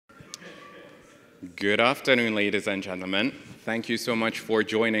Good afternoon, ladies and gentlemen. Thank you so much for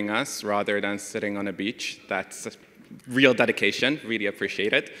joining us rather than sitting on a beach. That's a real dedication, really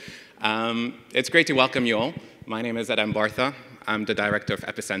appreciate it. It's great to welcome you all. My name is Adam Bartha. I'm the director of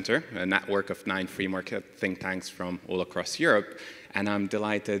EPICENTER, a network of 9 free market think tanks from all across Europe. And I'm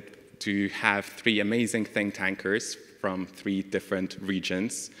delighted to have 3 amazing think tankers from 3 different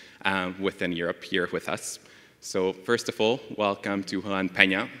regions within Europe here with us. So first of all, welcome to Juan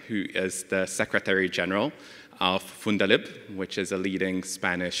Pina, who is the Secretary General of Fundalib, which is a leading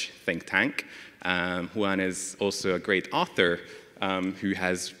Spanish think tank. Juan is also a great author who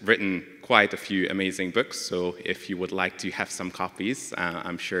has written quite a few amazing books. So if you would like to have some copies,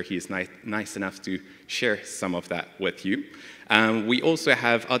 I'm sure he's nice enough to share some of that with you. We also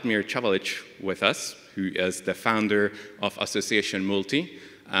have Admir Čavalić with us, who is the founder of Association Multi,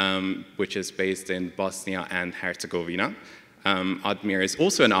 which is based in Bosnia and Herzegovina. Admir is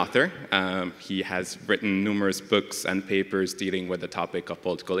also an author. He has written numerous books and papers dealing with the topic of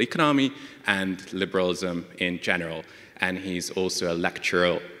political economy and liberalism in general. And he's also a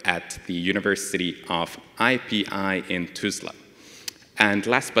lecturer at the University of IPI in Tuzla. And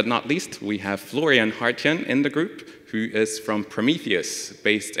last but not least, we have Florian Hartjen in the group, who is from Prometheus,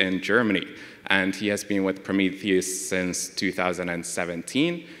 based in Germany. And he has been with Prometheus since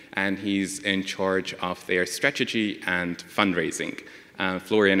 2017, and he's in charge of their strategy and fundraising.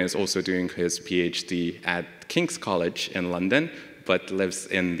 Florian is also doing his PhD at King's College in London, but lives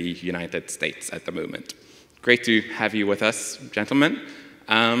in the United States at the moment. Great to have you with us, gentlemen.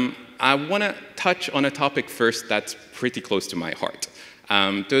 I want to touch on a topic first that's pretty close to my heart.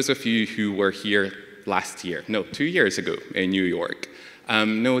 Those of you who were here last year, no, 2 years ago in New York,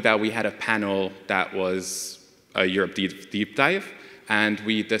 know that we had a panel that was a Europe deep dive, and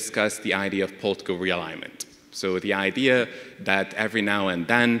we discussed the idea of political realignment. So the idea that every now and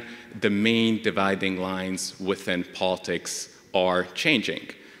then, the main dividing lines within politics are changing.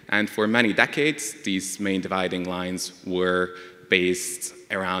 And for many decades, these main dividing lines were based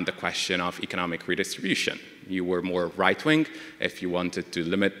around the question of economic redistribution. You were more right-wing if you wanted to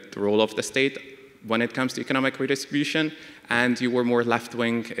limit the role of the state when it comes to economic redistribution, and you were more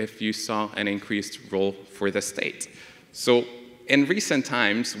left-wing if you saw an increased role for the state. So in recent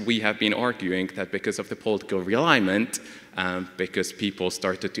times, we have been arguing that because of the political realignment, because people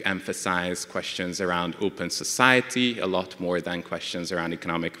started to emphasize questions around open society a lot more than questions around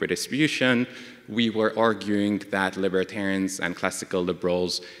economic redistribution, we were arguing that libertarians and classical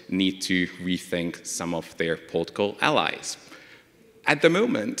liberals need to rethink some of their political allies. At the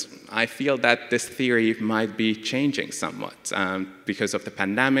moment, I feel that this theory might be changing somewhat. Because of the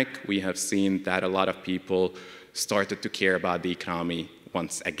pandemic, we have seen that a lot of people started to care about the economy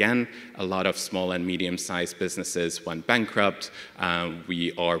once again. A lot of small and medium-sized businesses went bankrupt.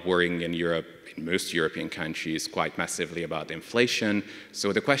 We are worrying in Europe, in most European countries, quite massively about inflation.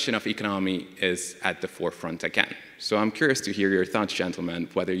 So the question of economy is at the forefront again. So I'm curious to hear your thoughts, gentlemen,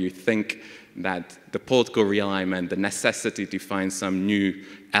 whether you think that the political realignment, the necessity to find some new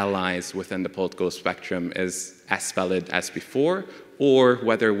allies within the political spectrum is as valid as before, or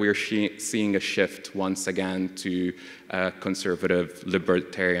whether we're seeing a shift once again to a conservative,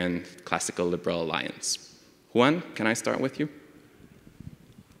 libertarian, classical liberal alliance. Juan, can I start with you?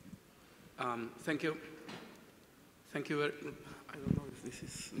 Thank you. Thank you very, I don't know if this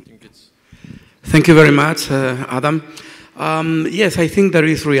is... I think it's... Thank you very much, Adam. Yes, I think there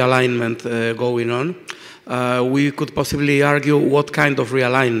is realignment going on. We could possibly argue what kind of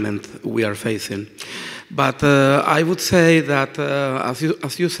realignment we are facing. But I would say that,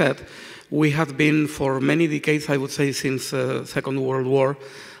 as you said, we have been for many decades, I would say since Second World War,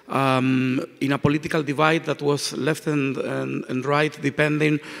 in a political divide that was left and right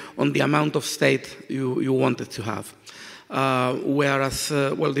depending on the amount of state you wanted to have. Whereas,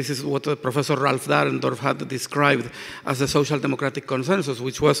 well, this is what Professor Ralph Dahrendorf had described as the social democratic consensus,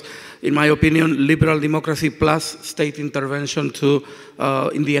 which was, in my opinion, liberal democracy plus state intervention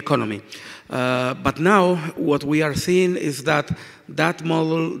in the economy. But now, what we are seeing is that that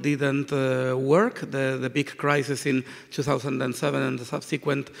model didn't work. The big crisis in 2007 and the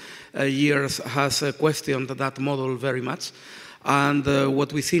subsequent years has questioned that model very much. And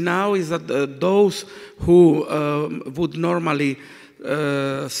what we see now is that those who would normally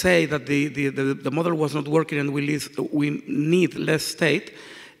say that the model was not working and we need less state,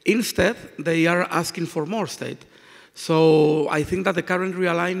 instead they are asking for more state. So I think that the current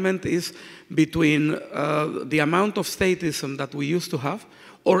realignment is between the amount of statism that we used to have,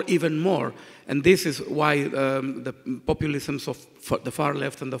 or even more. And this is why the populisms of the far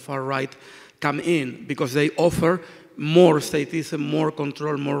left and the far right come in, because they offer more statism, more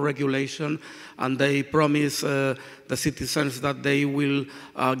control, more regulation, and they promise the citizens that they will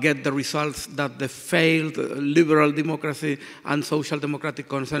get the results that the failed liberal democracy and social democratic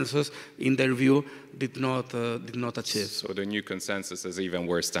consensus, in their view, did not achieve. So the new consensus is even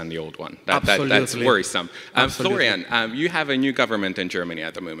worse than the old one. Absolutely. That's worrisome. Florian, you have a new government in Germany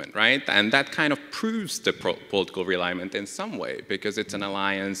at the moment, right? And that kind of proves the political realignment in some way, because it's an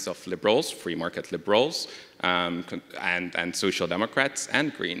alliance of liberals, free market liberals, and social democrats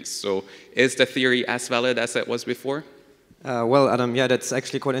and Greens. So is the theory as valid as it was before? Well, Adam, yeah, that's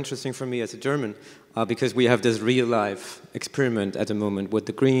actually quite interesting for me as a German, because we have this real-life experiment at the moment with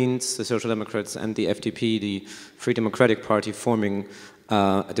the Greens, the Social Democrats, and the FDP, the Free Democratic Party, forming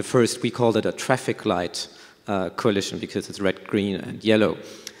the first, we called it a traffic light coalition, because it's red, green, and yellow.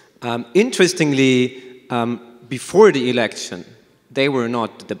 Interestingly, before the election, they were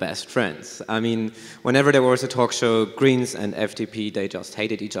not the best friends. I mean, whenever there was a talk show, Greens and FDP, they just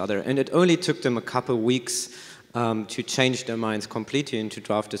hated each other. And it only took them a couple of weeks to change their minds completely and to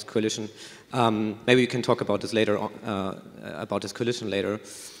draft this coalition. Maybe we can talk about this later, about this coalition later.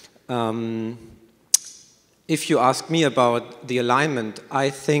 If you ask me about the alignment,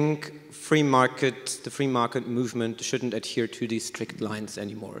 I think the free market movement shouldn't adhere to these strict lines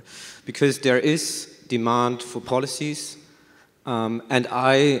anymore, because there is demand for policies, and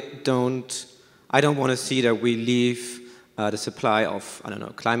I don't want to see that we leave the supply of, I don't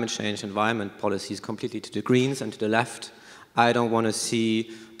know, climate change, environment policies completely to the Greens and to the left. I don't want to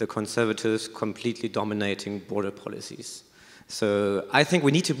see the Conservatives completely dominating border policies. So I think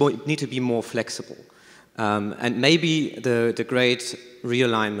we need to be more flexible. And maybe the great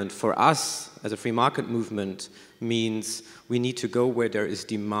realignment for us as a free market movement means we need to go where there is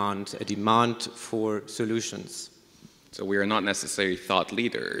demand, a demand for solutions. So we are not necessarily thought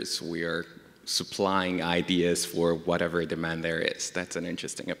leaders. We are supplying ideas for whatever demand there is. That's an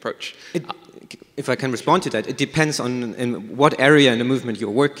interesting approach. If I can respond to that, it depends on in what area in the movement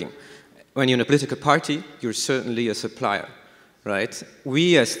you're working. When you're in a political party, you're certainly a supplier, right?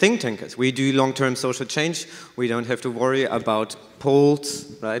 We as think tankers, we do long-term social change. We don't have to worry about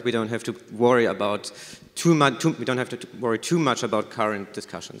polls, right? We don't have to worry about we don't have to worry too much about current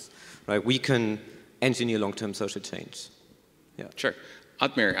discussions, right? We can engineer long-term social change. Yeah. Sure.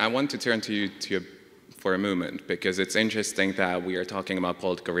 Admir, I want to turn to you for a moment, because it's interesting that we are talking about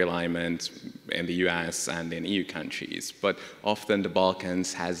political realignment in the US and in EU countries, but often the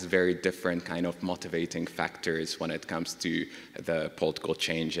Balkans has very different kind of motivating factors when it comes to the political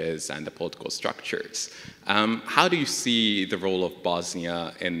changes and the political structures. How do you see the role of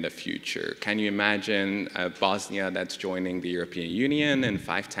Bosnia in the future? Can you imagine Bosnia that's joining the European Union in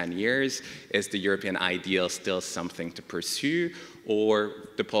 5–10 years? Is the European ideal still something to pursue? Or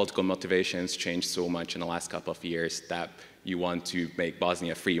the political motivations changed so much in the last couple of years that you want to make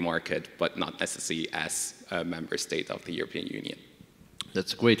Bosnia a free market, but not necessarily as a member state of the European Union?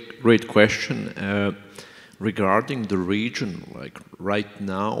 That's a great question. Regarding the region, like right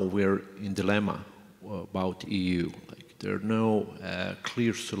now, we're in dilemma about EU. Like, there are no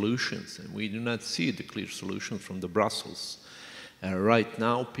clear solutions, and we do not see the clear solutions from the Brussels. Right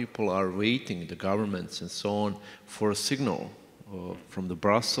now, people are waiting, the governments and so on, for a signal from the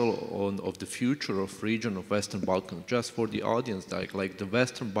Brussels of the future of region of Western Balkans. Just for the audience, like the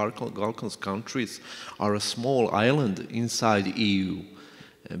Western Balkans countries are a small island inside the EU,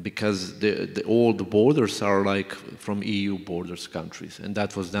 because all the borders are like from EU borders countries, and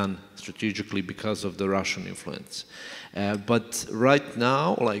that was done strategically because of the Russian influence. But right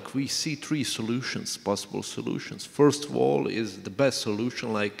now, like, we see three solutions, possible solutions. First of all is the best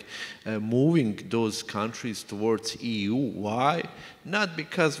solution, like moving those countries towards EU. Why? Not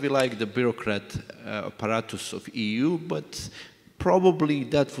because we like the bureaucrat apparatus of EU, but probably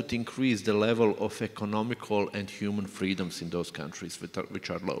that would increase the level of economical and human freedoms in those countries which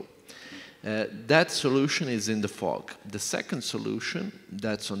are low. That solution is in the fog. The second solution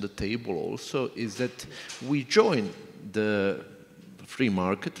that's on the table also is that we join the free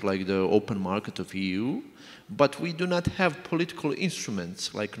market, like the open market of EU, but we do not have political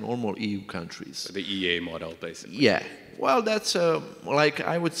instruments like normal EU countries. The EA model, basically. Yeah. Well, that's like,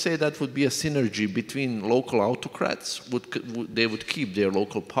 I would say that would be a synergy between local autocrats. They would keep their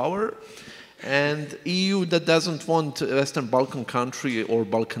local power, and EU that doesn't want Western Balkan country or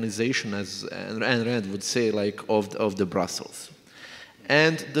Balkanization, as Ayn Rand would say, like of the Brussels.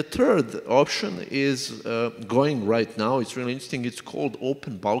 And the third option is going right now. It's really interesting. It's called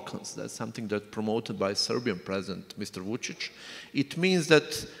Open Balkans. That's something that's promoted by Serbian President Mr. Vučić. It means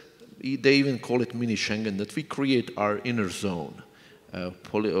that they even call it mini Schengen, that we create our inner zone.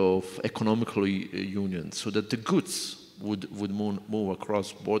 of economical union, so that the goods would move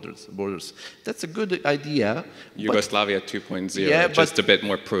across borders. That's a good idea. Yugoslavia 2.0, yeah, just a bit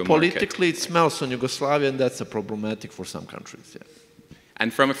more pro-market. Politically, it smells on Yugoslavia, and that's problematic for some countries. Yeah.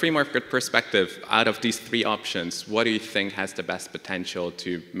 And from a free market perspective, out of these three options, what do you think has the best potential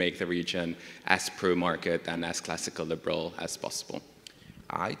to make the region as pro-market and as classical liberal as possible?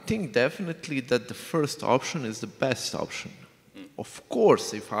 I think definitely that the first option is the best option. Of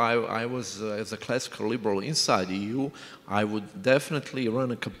course, if I was as a classical liberal inside the EU, I would definitely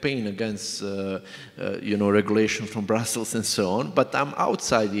run a campaign against regulation from Brussels and so on, but I'm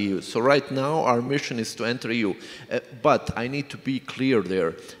outside the EU. So right now our mission is to enter EU. But I need to be clear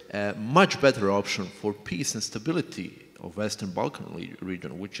there. Much better option for peace and stability of Western Balkan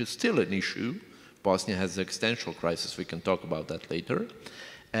region, which is still an issue. Bosnia has an existential crisis, we can talk about that later,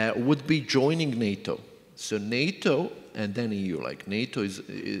 would be joining NATO. So NATO and then EU, like NATO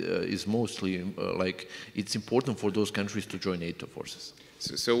is mostly like it's important for those countries to join NATO forces.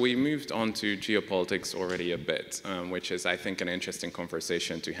 So we moved on to geopolitics already a bit, which is, I think, an interesting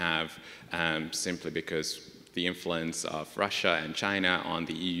conversation to have, simply because the influence of Russia and China on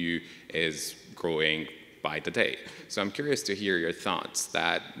the EU is growing by the day. So I'm curious to hear your thoughts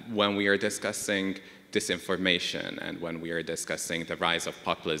that when we are discussing disinformation and when we are discussing the rise of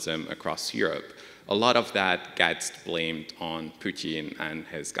populism across Europe, a lot of that gets blamed on Putin and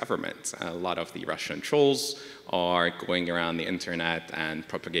his government. A lot of the Russian trolls are going around the internet and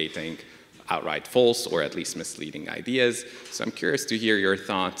propagating outright false or at least misleading ideas. So I'm curious to hear your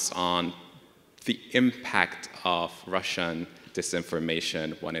thoughts on the impact of Russian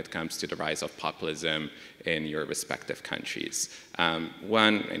disinformation when it comes to the rise of populism in your respective countries.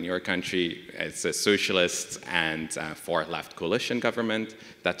 One, in your country, it's a socialist and far-left coalition government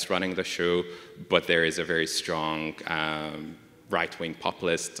that's running the show, but there is a very strong right-wing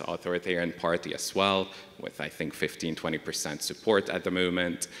populist authoritarian party as well, with, I think, 15–20% support at the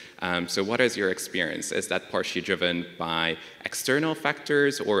moment. So what is your experience? Is that partially driven by external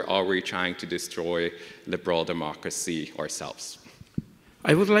factors, or are we trying to destroy liberal democracy ourselves?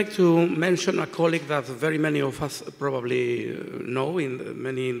 I would like to mention a colleague that very many of us probably know,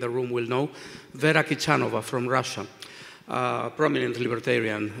 many in the room will know, Vera Kichanova from Russia, a prominent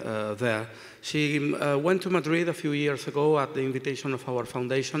libertarian there. She went to Madrid a few years ago at the invitation of our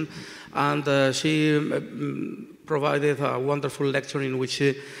foundation, and she provided a wonderful lecture in which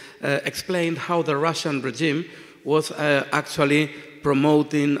she explained how the Russian regime was actually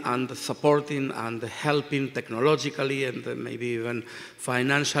promoting and supporting and helping technologically and maybe even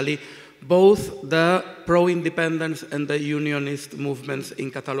financially both the pro-independence and the unionist movements in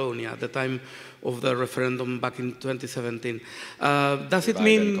Catalonia at the time of the referendum back in 2017. Does it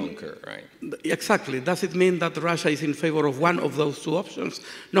mean... Conquer, right? Exactly. Does it mean that Russia is in favor of one of those two options?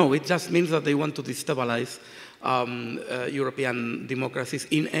 No, it just means that they want to destabilize European democracies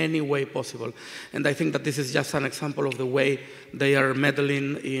in any way possible. And I think that this is just an example of the way they are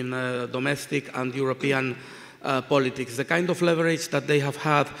meddling in domestic and European politics. The kind of leverage that they have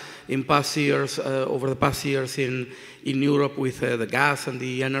had in past years, over the past years in Europe with the gas and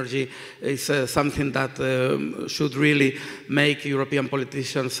the energy is something that should really make European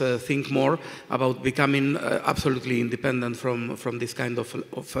politicians think more about becoming absolutely independent from this kind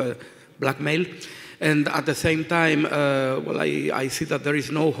of blackmail. And at the same time, well, I see that there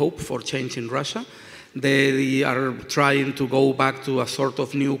is no hope for change in Russia. They are trying to go back to a sort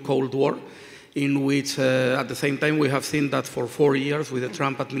of new Cold War, in which, at the same time, we have seen that for 4 years with the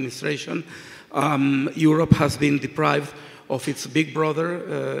Trump administration, Europe has been deprived of its big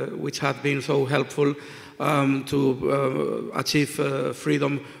brother, which had been so helpful to achieve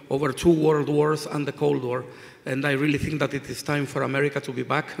freedom over 2 world wars and the Cold War. And I really think that it is time for America to be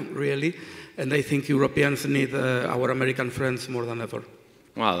back, really. And I think Europeans need our American friends more than ever.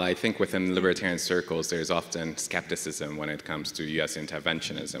 Well, I think within libertarian circles, there's often skepticism when it comes to US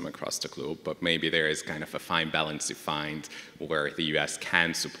interventionism across the globe, but maybe there is kind of a fine balance to find where the US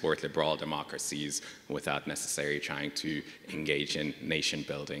can support liberal democracies without necessarily trying to engage in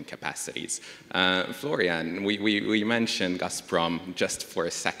nation-building capacities. Florian, we mentioned Gazprom just for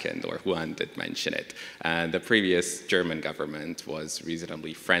a second, or Juan did mention it. The previous German government was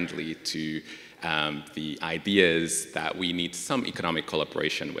reasonably friendly to the ideas that we need some economic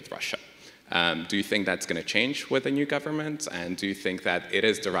collaboration with Russia. Do you think that's going to change with the new government? And do you think that it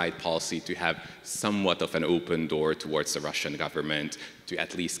is the right policy to have somewhat of an open door towards the Russian government to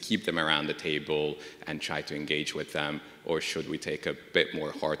at least keep them around the table and try to engage with them? Or should we take a bit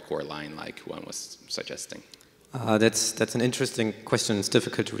more hardcore line like Juan was suggesting? That's an interesting question. It's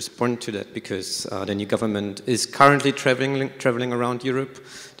difficult to respond to that because the new government is currently traveling around Europe.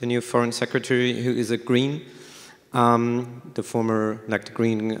 The new foreign secretary, who is a Green, the former the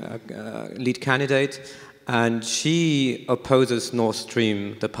Green lead candidate, and she opposes Nord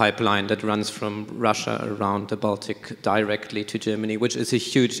Stream, the pipeline that runs from Russia around the Baltic directly to Germany, which is a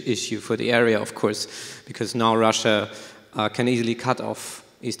huge issue for the area, of course, because now Russia can easily cut off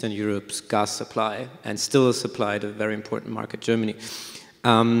Eastern Europe's gas supply and still supply the very important market, Germany.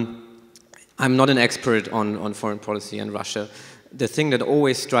 I'm not an expert on foreign policy and Russia. The thing that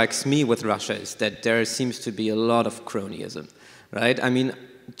always strikes me with Russia is that there seems to be a lot of cronyism, right? I mean,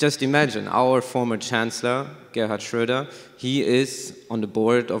 just imagine our former chancellor, Gerhard Schröder, he is on the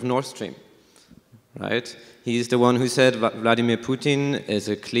board of Nord Stream, right? He's the one who said Vladimir Putin is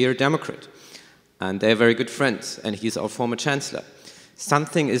a clear Democrat, and they're very good friends, and he's our former chancellor.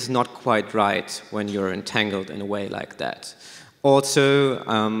 Something is not quite right when you're entangled in a way like that. Also,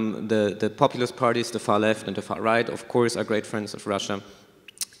 the populist parties, the far left and the far right, of course, are great friends of Russia,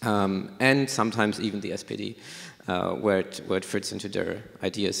 and sometimes even the SPD. Where it fits into their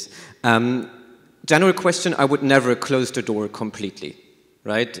ideas. General question, I would never close the door completely,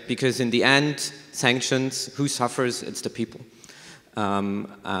 right? Because in the end, sanctions, who suffers? It's the people. And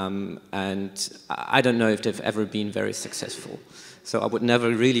I don't know if they've ever been very successful. So I would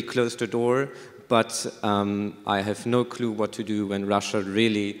never really close the door, but I have no clue what to do when Russia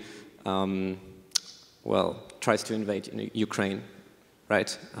really, well, tries to invade Ukraine,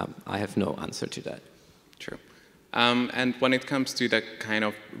 right? I have no answer to that. True. And when it comes to the kind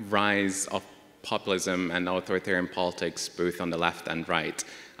of rise of populism and authoritarian politics, both on the left and right,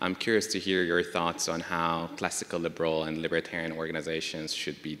 I'm curious to hear your thoughts on how classical liberal and libertarian organizations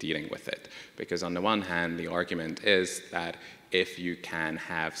should be dealing with it. Because on the one hand, the argument is that if you can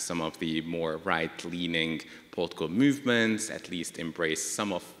have some of the more right-leaning political movements at least embrace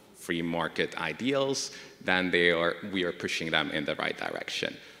some of free market ideals, then we are pushing them in the right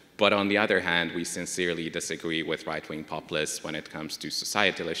direction. But on the other hand, we sincerely disagree with right-wing populists when it comes to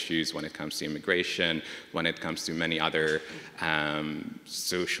societal issues, when it comes to immigration, when it comes to many other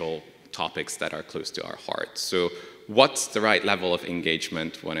social topics that are close to our heart. So what's the right level of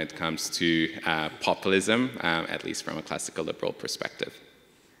engagement when it comes to populism, at least from a classical liberal perspective?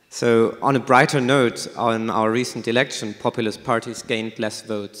 So on a brighter note, on our recent election, populist parties gained less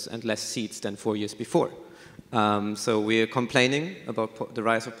votes and less seats than 4 years before. So we're complaining about the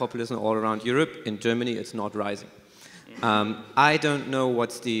rise of populism all around Europe. In Germany, it's not rising. I don't know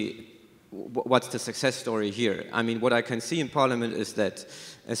what's the success story here. I mean, what I can see in Parliament is that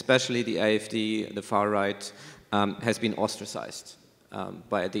especially the AfD, the far right, has been ostracized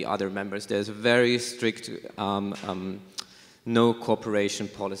by the other members. There's a very strict no cooperation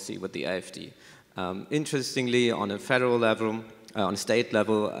policy with the AfD. Interestingly, on a federal level, on a state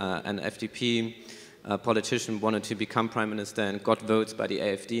level, an FDP politician wanted to become prime minister and got votes by the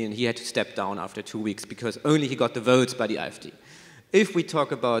AfD, and he had to step down after 2 weeks because only he got the votes by the AfD. If we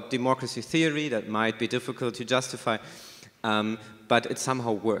talk about democracy theory, that might be difficult to justify, but it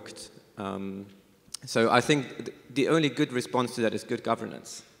somehow worked. So I think the only good response to that is good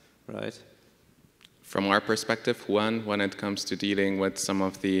governance, right? From our perspective, Juan, when it comes to dealing with some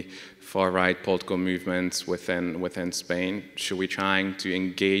of the far-right political movements within Spain, should we try to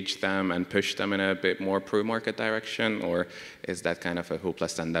engage them and push them in a bit more pro-market direction, or is that kind of a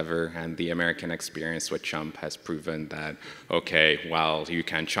hopeless endeavor? And the American experience with Trump has proven that, okay, well, you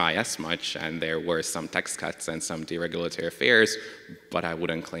can try as much, and there were some tax cuts and some deregulatory affairs, but I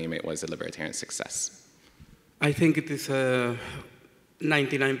wouldn't claim it was a libertarian success. I think it is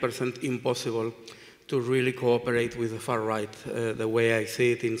 99% impossible to really cooperate with the far right, the way I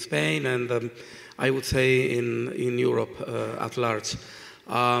see it in Spain, and I would say in Europe at large.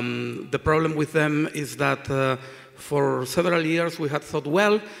 The problem with them is that for several years we had thought,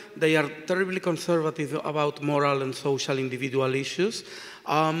 well, they are terribly conservative about moral and social individual issues.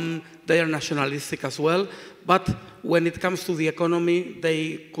 They are nationalistic as well, but when it comes to the economy,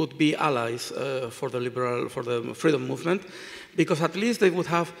 they could be allies for the freedom movement, because at least they would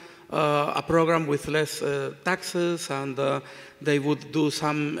have a program with less taxes, and they would do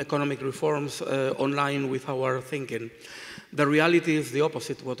some economic reforms online with our thinking. The reality is the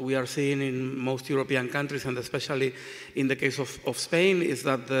opposite. What we are seeing in most European countries, and especially in the case of Spain, is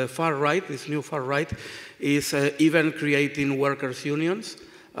that the far right, this new far right, is even creating workers' unions,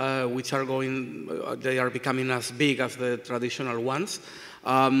 which are they are becoming as big as the traditional ones.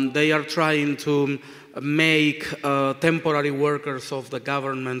 They are trying to make temporary workers of the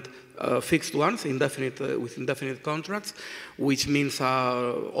government fixed ones, with indefinite contracts, which means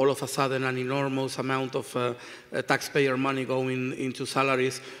all of a sudden an enormous amount of taxpayer money going into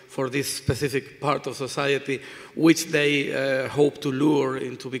salaries for this specific part of society, which they hope to lure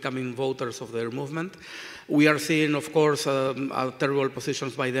into becoming voters of their movement. We are seeing, of course, terrible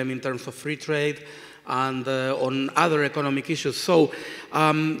positions by them in terms of free trade and on other economic issues. So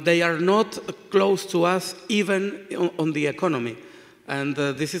they are not close to us even on the economy. And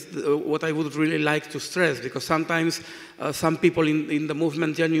this is what I would really like to stress, because sometimes some people in the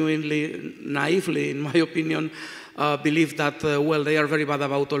movement genuinely, naively, in my opinion, believe that, well, they are very bad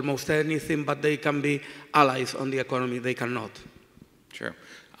about almost anything, but they can be allies on the economy. They cannot. Sure.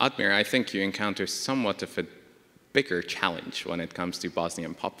 Admir, I think you encounter somewhat of a bigger challenge when it comes to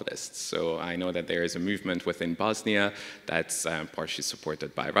Bosnian populists. So I know that there is a movement within Bosnia that's partially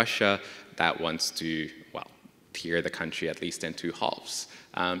supported by Russia that wants to, well, tear the country at least into halves.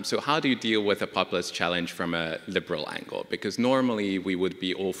 So how do you deal with a populist challenge from a liberal angle? Because normally we would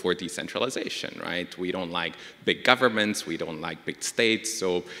be all for decentralization, right? We don't like big governments, we don't like big states,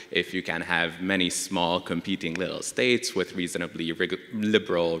 so if you can have many small competing little states with reasonably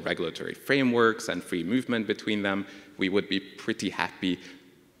liberal regulatory frameworks and free movement between them, we would be pretty happy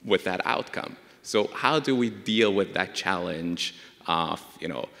with that outcome. So how do we deal with that challenge of,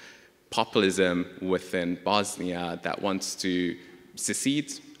 populism within Bosnia that wants to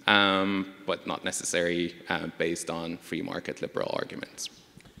secede, but not necessarily based on free market liberal arguments?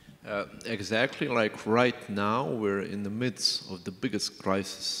 Exactly, like right now we're in the midst of the biggest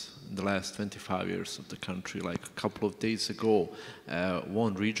crisis in the last 25 years of the country. Like a couple of days ago,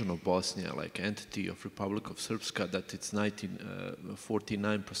 one region of Bosnia, like entity of Republic of Srpska, that it's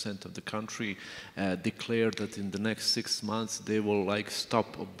 49% of the country, declared that in the next 6 months they will like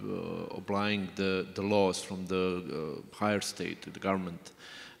stop applying the laws from the higher state, the government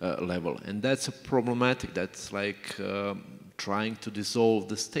level. And that's a problematic. That's like trying to dissolve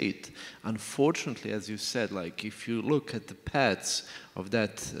the state. Unfortunately, as you said, like if you look at the paths of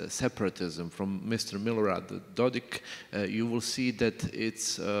that separatism from Mr. Milorad Dodik, you will see that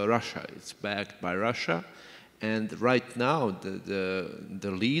it's Russia. It's backed by Russia. And right now, the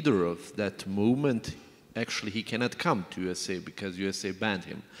leader of that movement, actually, he cannot come to USA because USA banned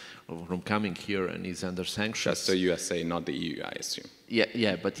him from coming here and he's under sanctions. Just the USA, not the EU, I assume.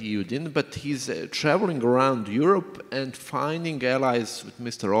 Yeah, but EU didn't. But he's traveling around Europe and finding allies with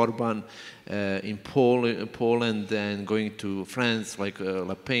Mr. Orban in Poland and going to France, like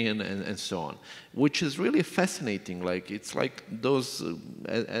Le Pen and so on, which is really fascinating. Like it's like those,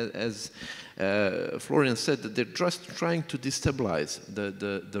 as Florian said, that they're just trying to destabilize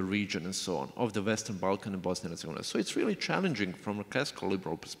the region and so on of the Western Balkan and Bosnia and Herzegovina. So it's really challenging from a classical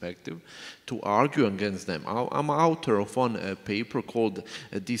liberal perspective to argue against them. I'm author of one paper called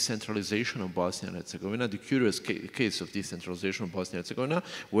Decentralization of Bosnia and Herzegovina, the curious case of decentralization of Bosnia and Herzegovina,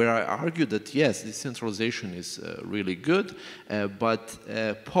 where I argue that yes, decentralization is really good, but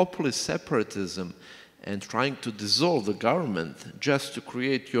populist separatism and trying to dissolve the government just to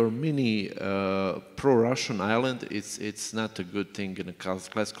create your mini pro-Russian island, it's not a good thing in a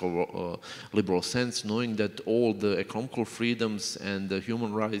classical liberal sense, knowing that all the economical freedoms and the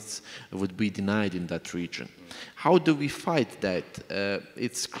human rights would be denied in that region. How do we fight that?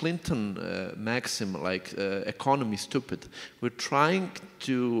 It's Clinton maxim, like economy stupid. We're trying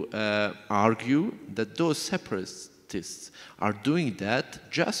to argue that those separatists are doing that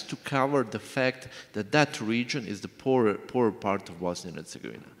just to cover the fact that that region is the poorer part of Bosnia and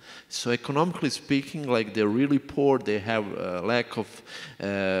Herzegovina. So economically speaking, like they're really poor, they have a lack of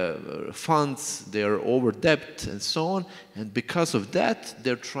funds, they're over debt and so on, and because of that,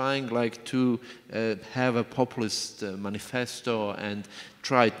 they're trying like to have a populist manifesto and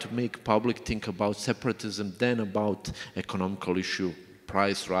try to make public think about separatism than about economical issue.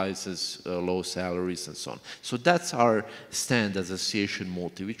 Price rises, low salaries, and so on. So that's our stand as association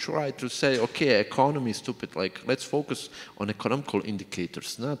motive. We try to say, okay, economy is stupid. Like, let's focus on economical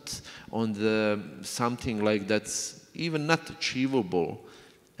indicators, not on something like that's even not achievable.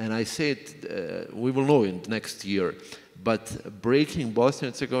 And I say it, we will know in the next year. But breaking Bosnia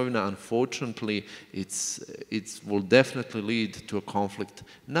and Herzegovina, unfortunately, it will definitely lead to a conflict,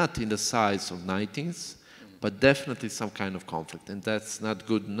 not in the size of 19th, but definitely some kind of conflict. And that's not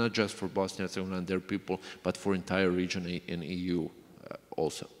good, not just for Bosnia and Herzegovina and their people, but for entire region in EU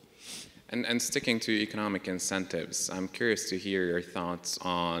also. And sticking to economic incentives, I'm curious to hear your thoughts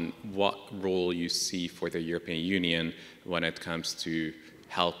on what role you see for the European Union when it comes to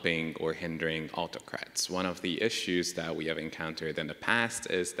helping or hindering autocrats. One of the issues that we have encountered in the past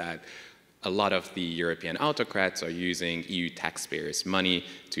is that a lot of the European autocrats are using EU taxpayers' money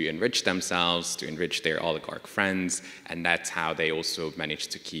to enrich themselves, to enrich their oligarch friends, and that's how they also manage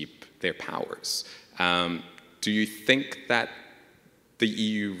to keep their powers. Do you think that the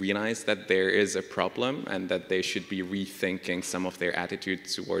EU realize that there is a problem and that they should be rethinking some of their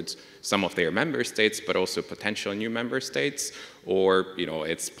attitudes towards some of their member states, but also potential new member states? Or, you know,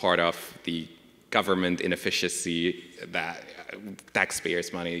 it's part of the government inefficiency that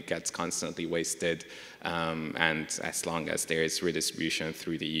taxpayers' money gets constantly wasted, and as long as there is redistribution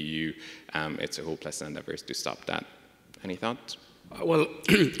through the EU, it's a hopeless endeavor to stop that. Any thoughts? Well,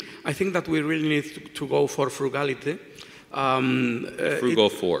 I think that we really need to go for frugality. Frugal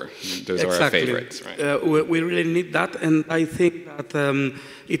 4, those are our favorites, right? We really need that, and I think that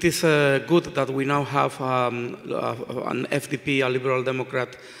it is good that we now have an FDP, a Liberal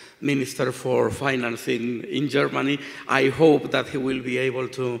Democrat Minister for Finance in Germany. I hope that he will be able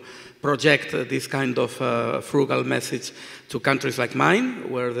to project this kind of frugal message to countries like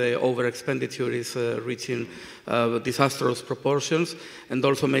mine, where the over-expenditure is reaching disastrous proportions, and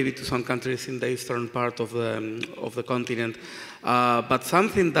also maybe to some countries in the eastern part of the continent. But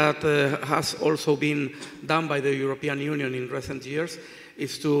something that has also been done by the European Union in recent years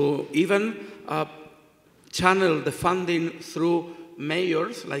is to even channel the funding through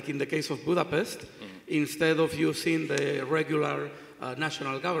mayors, like in the case of Budapest, instead of using the regular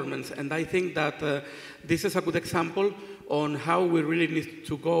national governments. And I think that this is a good example on how we really need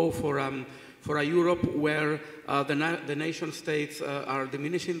to go for a Europe where the nation states are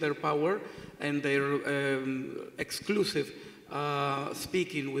diminishing their power and their exclusive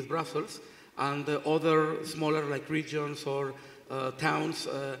speaking with Brussels, and other smaller like regions or towns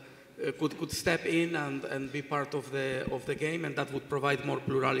could step in and be part of the game, and that would provide more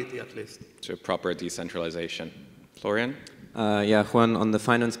plurality at least. So proper decentralization. Florian? Yeah, Juan, on the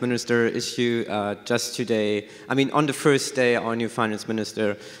finance minister issue, just today, I mean, on the first day, our new finance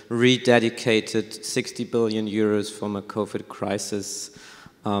minister rededicated 60 billion euros from a COVID crisis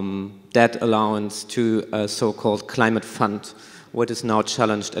debt allowance to a so-called climate fund, what is now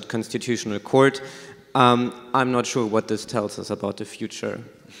challenged at Constitutional Court. I'm not sure what this tells us about the future.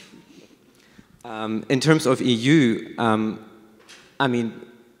 In terms of EU, I mean,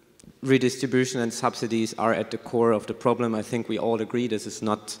 redistribution and subsidies are at the core of the problem. I think we all agree this is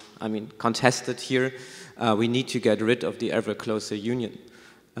not, I mean, contested here. We need to get rid of the ever closer union.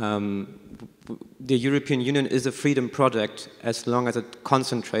 The European Union is a freedom project as long as it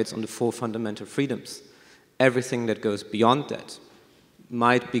concentrates on the 4 fundamental freedoms. Everything that goes beyond that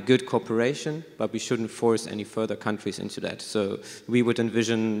might be good cooperation, but we shouldn't force any further countries into that. So we would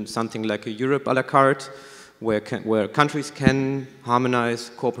envision something like a Europe a la carte, where countries can harmonize,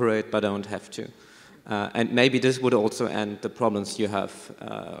 cooperate, but don't have to. And maybe this would also end the problems you have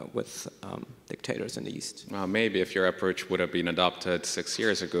with dictators in the East. Well, maybe if your approach would have been adopted 6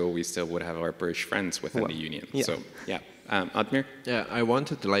 years ago, we still would have our British friends within the Union. Yeah. So, yeah. Admir? Yeah, I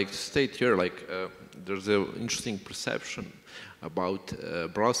wanted to state here, there's an interesting perception about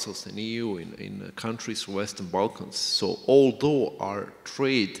Brussels and EU in countries of Western Balkans. So although our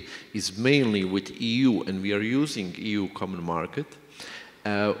trade is mainly with EU and we are using EU common market,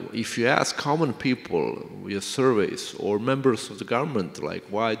 if you ask common people via surveys or members of the government, like,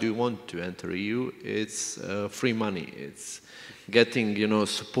 why do you want to enter EU? It's free money. It's getting,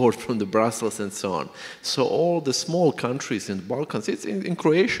 support from the Brussels and so on. So all the small countries in the Balkans, it's in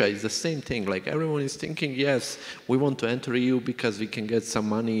Croatia, it's the same thing. Like, everyone is thinking, yes, we want to enter EU because we can get some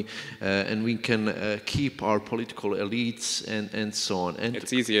money and we can keep our political elites and so on. And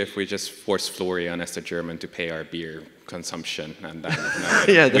it's easier if we just force Florian as a German to pay our beer consumption, and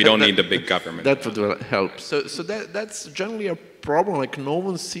then we don't need the big government. That would help. So that's generally a problem. Like, no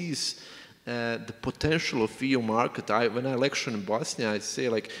one sees the potential of EU market. When I lecture in Bosnia, I say,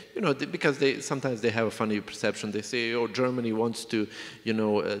 because sometimes they have a funny perception. They say, oh, Germany wants to,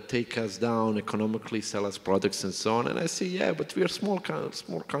 take us down economically, sell us products and so on. And I say, yeah, but we are a small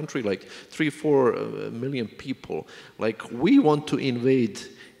country, like 3-4 million people. Like, we want to invade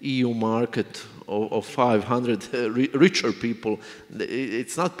EU market of 500 richer people.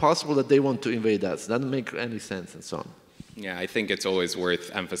 It's not possible that they want to invade us. That doesn't make any sense and so on. Yeah, I think it's always worth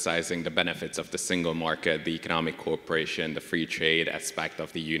emphasizing the benefits of the single market, the economic cooperation, the free trade aspect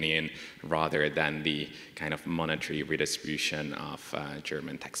of the union, rather than the kind of monetary redistribution of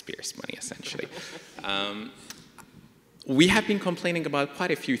German taxpayers' money, essentially. We have been complaining about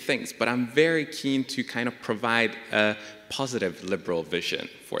quite a few things, but I'm very keen to kind of provide a positive liberal vision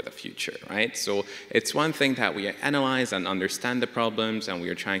for the future, right? So it's one thing that we analyze and understand the problems and we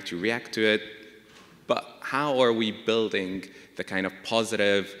are trying to react to it, but how are we building the kind of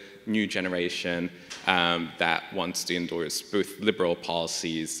positive new generation that wants to endorse both liberal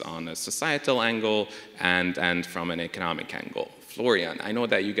policies on a societal angle and from an economic angle. Florian, I know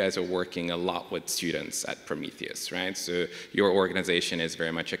that you guys are working a lot with students at Prometheus, right? So your organization is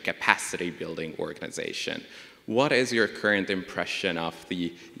very much a capacity building organization. What is your current impression of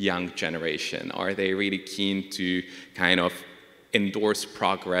the young generation? Are they really keen to kind of endorse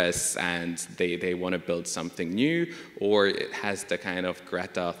progress and they want to build something new, or has the kind of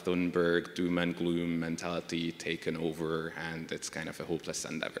Greta Thunberg doom and gloom mentality taken over and it's kind of a hopeless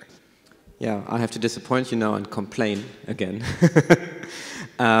endeavor? Yeah, I have to disappoint you now and complain again.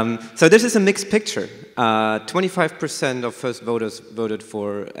 So this is a mixed picture. 25% of first voters voted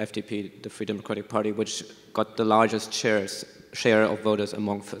for FDP, the Free Democratic Party, which got the largest share of voters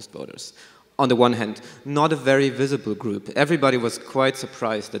among first voters. On the one hand, not a very visible group. Everybody was quite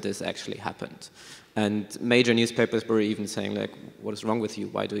surprised that this actually happened. And major newspapers were even saying, like, what is wrong with you?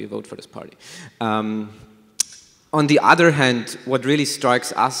 Why do you vote for this party? On the other hand, what really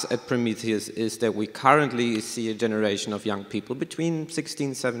strikes us at Prometheus is that we currently see a generation of young people between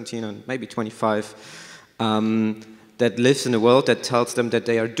 16, 17, and maybe 25 that lives in a world that tells them that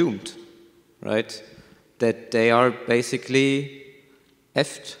they are doomed, right? That they are basically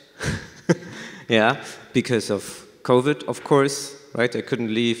effed. Yeah, because of COVID, of course, right? They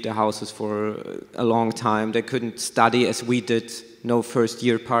couldn't leave their houses for a long time. They couldn't study as we did, no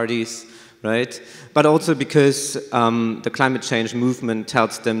first-year parties, right? But also because the climate change movement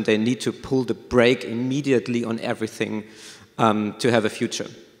tells them they need to pull the brake immediately on everything to have a future.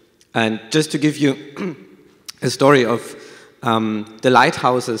 And just to give you a story of the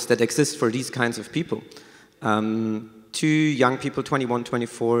lighthouses that exist for these kinds of people. Two young people, 21,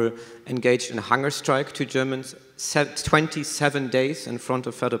 24, engaged in a hunger strike, two Germans, 27 days in front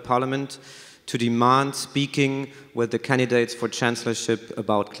of federal parliament to demand speaking with the candidates for chancellorship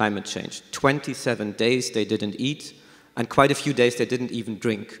about climate change. 27 days they didn't eat, and quite a few days they didn't even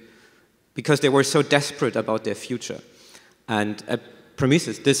drink, because they were so desperate about their future. And at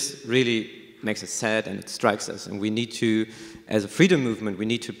Prometheus, this really makes us sad and it strikes us, and we need to, as a freedom movement, we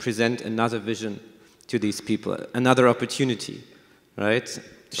need to present another vision to these people, another opportunity, right?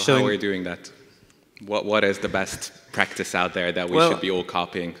 So how are we doing that? What is the best practice out there that we should be all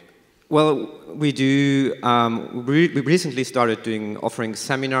copying? Well, we do, we recently started offering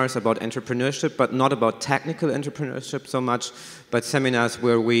seminars about entrepreneurship, but not about technical entrepreneurship so much, but seminars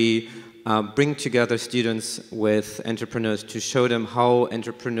where we bring together students with entrepreneurs to show them how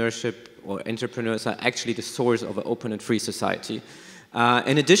entrepreneurship or entrepreneurs are actually the source of an open and free society.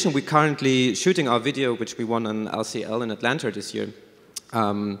 In addition, we're currently shooting our video, which we won on LCL in Atlanta this year,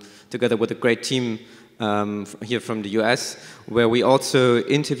 together with a great team here from the US, where we also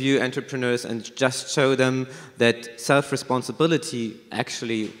interview entrepreneurs and just show them that self-responsibility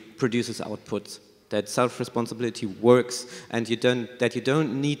actually produces output, that self-responsibility works, and that you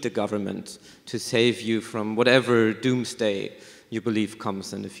don't need the government to save you from whatever doomsday you believe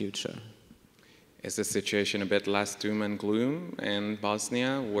comes in the future. Is the situation a bit less doom and gloom in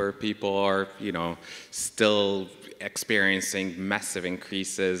Bosnia, where people are, still experiencing massive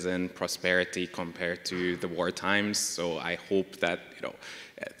increases in prosperity compared to the war times? So I hope that,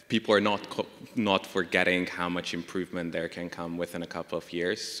 people are not forgetting how much improvement there can come within a couple of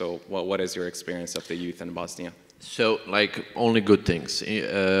years. So what is your experience of the youth in Bosnia? So, only good things.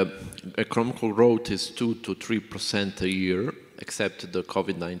 Economical growth is 2 to 3% a year, except the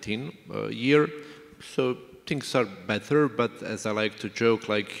COVID-19 year. So things are better, but as I like to joke,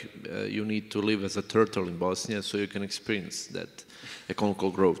 you need to live as a turtle in Bosnia so you can experience that economical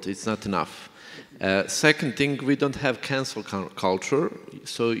growth. It's not enough. Second thing, we don't have cancel culture.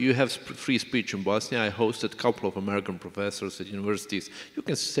 So you have free speech in Bosnia. I hosted a couple of American professors at universities. You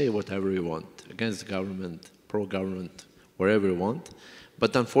can say whatever you want, against the government, pro-government, wherever you want.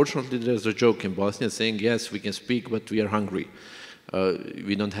 But unfortunately, there's a joke in Bosnia saying, yes, we can speak, but we are hungry.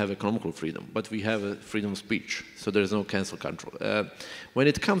 We don't have economical freedom, but we have a freedom of speech, so there's no cancel control. When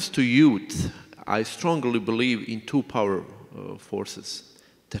it comes to youth, I strongly believe in two power forces,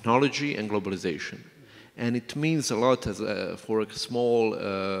 technology and globalization. And it means a lot for a small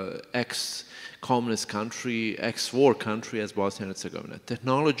ex-communist country, ex-war country as Bosnia and Herzegovina.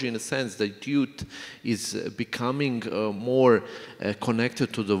 Technology, in a sense that youth is becoming more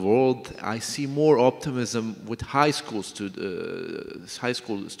connected to the world. I see more optimism with high school students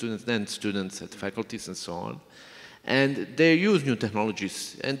than students at faculties and so on. And they use new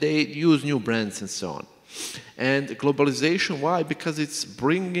technologies and they use new brands and so on. And globalization, why? Because it's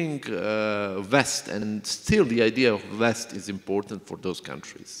bringing West, and still the idea of West is important for those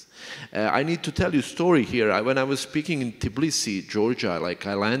countries. I need to tell you a story here. When I was speaking in Tbilisi, Georgia, like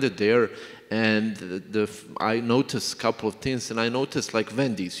I landed there, and I noticed a couple of things, and I noticed like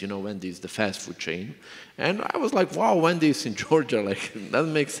Wendy's, you know, Wendy's, the fast food chain. And I was like, wow, Wendy's in Georgia, like,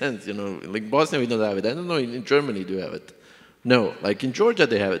 doesn't make sense, you know. Like Bosnia, we don't have it. I don't know, in Germany, do you have it? No, like in Georgia,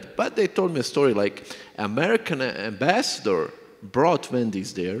 they have it. But they told me a story, like American ambassador brought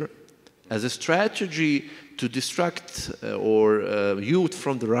Wendy's there as a strategy to distract youth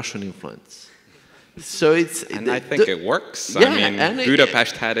from the Russian influence. So it's... And I think it works. Yeah, I mean,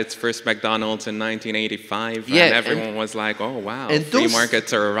 Budapest had its first McDonald's in 1985, yeah, and everyone was like, oh, wow, free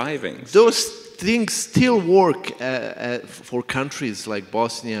markets are arriving. Those things still work for countries like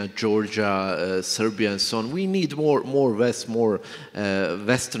Bosnia, Georgia, Serbia, and so on. We need more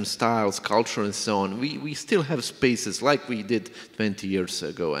Western styles, culture, and so on. We still have spaces like we did 20 years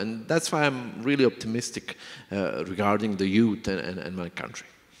ago, and that's why I'm really optimistic regarding the youth and my country.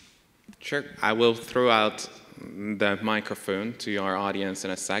 Sure. I will throw out the microphone to our audience in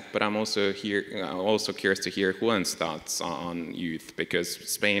a sec, but I'm also curious to hear Juan's thoughts on youth, because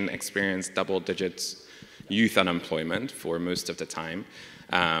Spain experienced double-digit youth unemployment for most of the time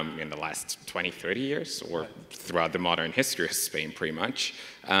in the last 20, 30 years, or throughout the modern history of Spain, pretty much.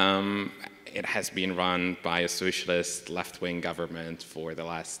 It has been run by a socialist left-wing government for the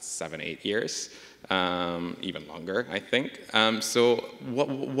last 7, 8 years. Even longer, I think. So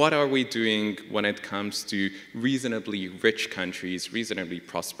what are we doing when it comes to reasonably rich countries, reasonably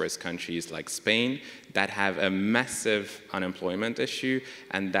prosperous countries like Spain that have a massive unemployment issue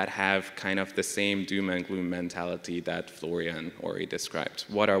and that have kind of the same doom and gloom mentality that Florian already described?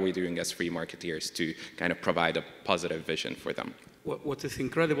 What are we doing as free marketeers to kind of provide a positive vision for them? What is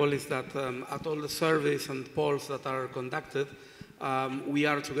incredible is that at all the surveys and polls that are conducted, we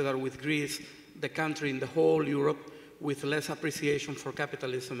are, together with Greece, the country in the whole Europe with less appreciation for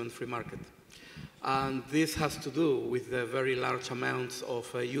capitalism and free market. And this has to do with the very large amounts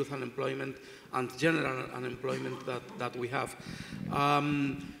of youth unemployment and general unemployment that we have.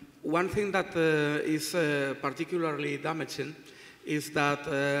 One thing that is particularly damaging is that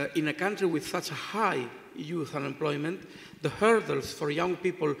in a country with such a high youth unemployment, the hurdles for young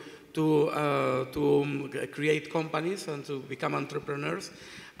people to create companies and to become entrepreneurs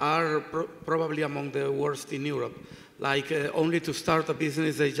are probably among the worst in Europe. Like only to start a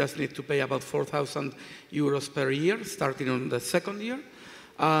business, they just need to pay about 4,000 euros per year, starting on the second year.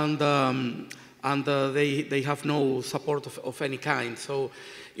 And they have no support of any kind. So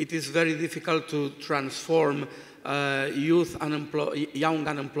it is very difficult to transform young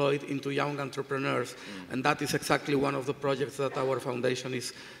unemployed into young entrepreneurs. And that is exactly one of the projects that our foundation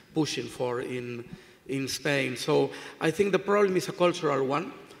is pushing for in Spain. So I think the problem is a cultural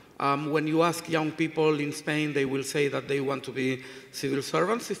one. When you ask young people in Spain, they will say that they want to be civil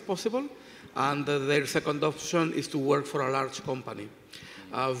servants, if possible, and their second option is to work for a large company.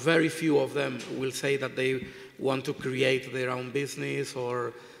 Very few of them will say that they want to create their own business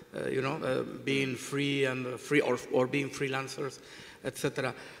or, being free or being freelancers,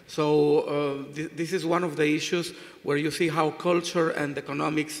 etc. So this is one of the issues where you see how culture and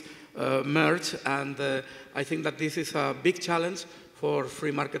economics merge, and I think that this is a big challenge for free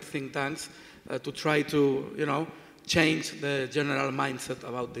market think tanks to try to, change the general mindset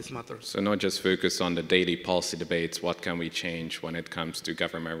about this matter. So not just focus on the daily policy debates, what can we change when it comes to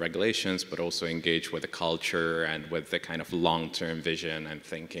government regulations, but also engage with the culture and with the kind of long-term vision and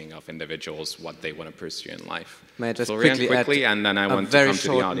thinking of individuals, what they want to pursue in life. May I just Florian, quickly, and then I want to come to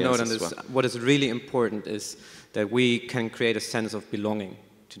the audience as well. What is really important is that we can create a sense of belonging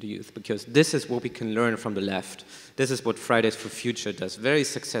to the youth, because this is what we can learn from the left. This is what Fridays for Future does very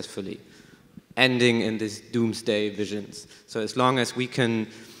successfully, ending in these doomsday visions. So as long as we can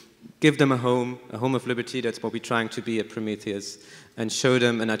give them a home of liberty, that's what we're trying to be at Prometheus, and show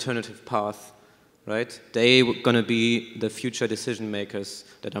them an alternative path, right? They're going to be the future decision makers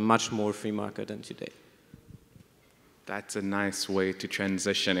that are much more free market than today. That's a nice way to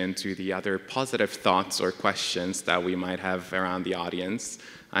transition into the other positive thoughts or questions that we might have around the audience.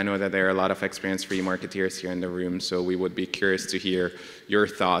 I know that there are a lot of experienced free marketeers here in the room, so we would be curious to hear your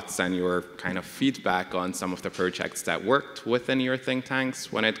thoughts and your kind of feedback on some of the projects that worked within your think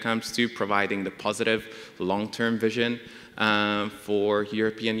tanks when it comes to providing the positive long-term vision for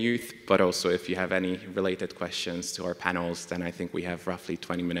European youth. But also, if you have any related questions to our panels, then I think we have roughly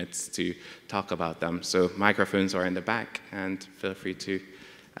 20 minutes to talk about them. So microphones are in the back, and feel free to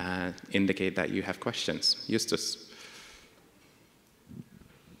indicate that you have questions. Justus.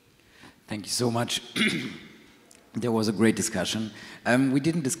 Thank you so much. There was a great discussion. We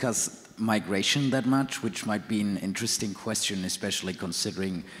didn't discuss migration that much, which might be an interesting question, especially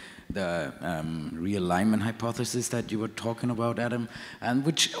considering the realignment hypothesis that you were talking about, Adam, and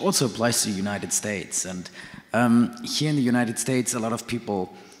which also applies to the United States. And here in the United States, a lot of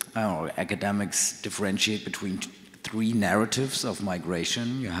people, or academics, differentiate between three narratives of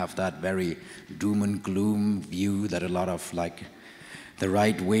migration. You have that very doom and gloom view that a lot of the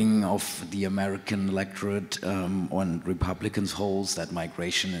right wing of the American electorate on Republicans holds, that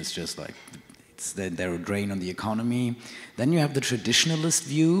migration is just like, they're a drain on the economy. Then you have the traditionalist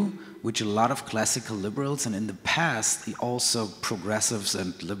view, which a lot of classical liberals, and in the past, also progressives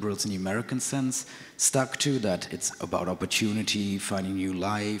and liberals in the American sense, stuck to, that it's about opportunity, finding new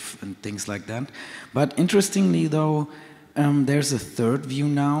life, and things like that. But interestingly, though, there's a third view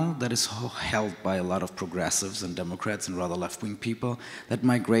now that is held by a lot of progressives and Democrats and rather left-wing people, that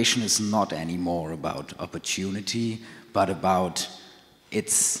migration is not anymore about opportunity, but about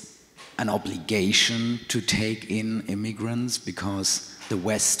it's an obligation to take in immigrants because the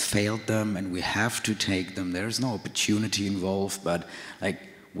West failed them and we have to take them. There is no opportunity involved, but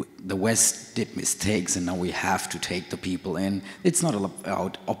the West did mistakes and now we have to take the people in. It's not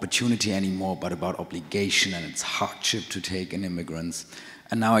about opportunity anymore, but about obligation, and it's hardship to take in immigrants.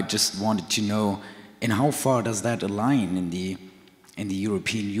 And now I just wanted to know, in how far does that align in the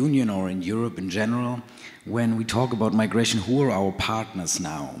European Union or in Europe in general? When we talk about migration, who are our partners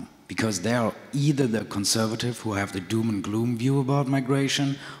now? Because they are either the conservative who have the doom and gloom view about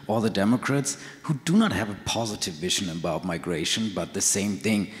migration, or the Democrats who do not have a positive vision about migration, but the same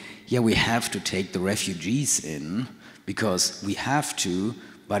thing, yeah, we have to take the refugees in because we have to,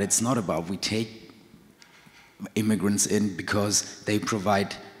 but it's not about we take immigrants in because they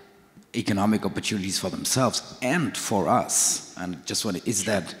provide economic opportunities for themselves and for us. And just want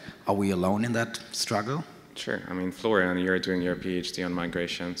to, are we alone in that struggle? Sure. I mean, Florian, you're doing your PhD on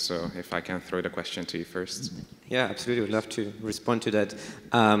migration, so if I can throw the question to you first. Yeah, absolutely. I'd love to respond to that.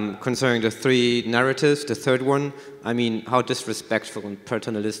 Concerning the three narratives, the third one, I mean, how disrespectful and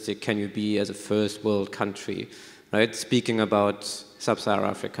paternalistic can you be as a first world country, right? Speaking about Sub-Saharan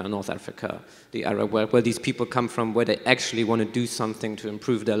Africa, North Africa, the area where these people come from, where they actually want to do something to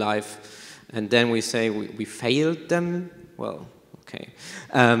improve their life, and then we say we failed them? Well, okay.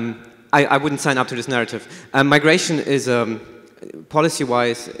 I wouldn't sign up to this narrative. Migration is,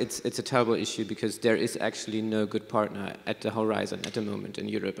 policy-wise, it's a terrible issue because there is actually no good partner at the horizon at the moment in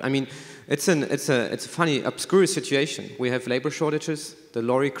Europe. I mean, it's a funny, obscure situation. We have labor shortages, the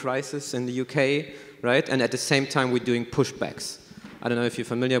lorry crisis in the UK, right? And at the same time, we're doing pushbacks. I don't know if you're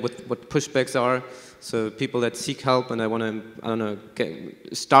familiar with what pushbacks are. So people that seek help and they want to, I don't know,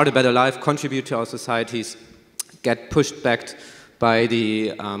 start a better life, contribute to our societies, get pushed back by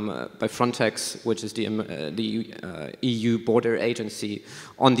by Frontex, which is the EU border agency,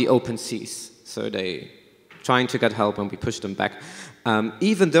 on the open seas. So they trying to get help and we push them back.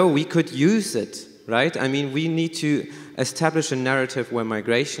 Even though we could use it, right? I mean, we need to establish a narrative where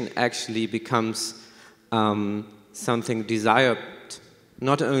migration actually becomes something desired,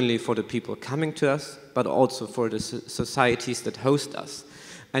 not only for the people coming to us, but also for the societies that host us.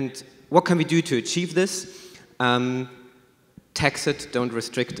 And what can we do to achieve this? Tax it, don't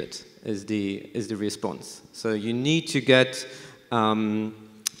restrict it, is the response. So you need to get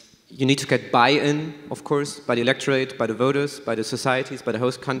buy-in, of course, by the electorate, by the voters, by the societies, by the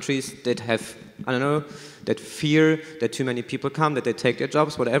host countries that have, I don't know, that fear that too many people come, that they take their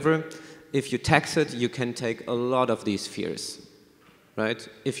jobs, whatever. If you tax it, you can take a lot of these fears, right?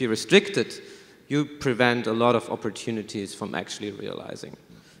 If you restrict it, you prevent a lot of opportunities from actually realizing.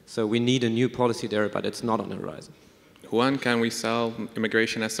 So we need a new policy there, but it's not on the horizon. Juan, can we sell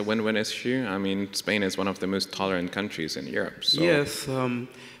immigration as a win-win issue? I mean, Spain is one of the most tolerant countries in Europe. So. Yes,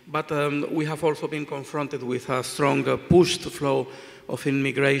 but we have also been confronted with a strong pushed flow of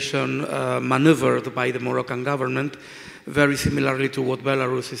immigration maneuvered by the Moroccan government, very similarly to what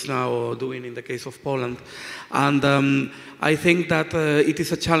Belarus is now doing in the case of Poland. And I think that it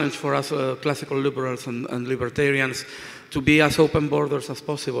is a challenge for us classical liberals and libertarians to be as open borders as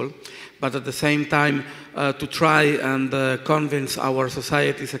possible, but at the same time to try and convince our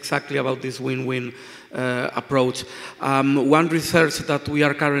societies exactly about this win-win approach. One research that we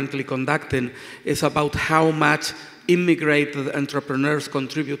are currently conducting is about how much immigrated entrepreneurs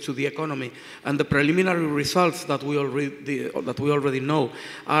contribute to the economy, and the preliminary results that we already know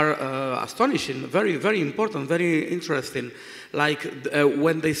are astonishing, very, very important, very interesting. Like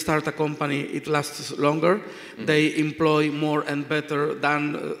when they start a company, it lasts longer. Mm-hmm. They employ more and better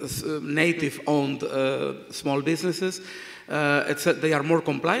than native-owned small businesses. they are more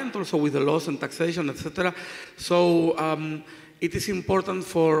compliant also with the laws and taxation, etc. So it is important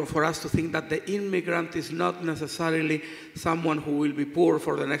for us to think that the immigrant is not necessarily someone who will be poor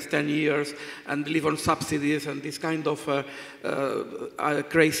for the next 10 years and live on subsidies and this kind of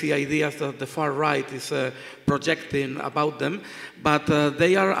crazy ideas that the far right is projecting about them. But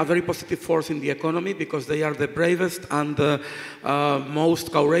they are a very positive force in the economy because they are the bravest and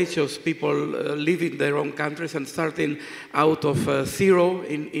most courageous people living their own countries and starting out of zero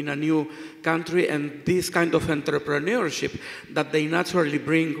in a new country, and this kind of entrepreneurship that they naturally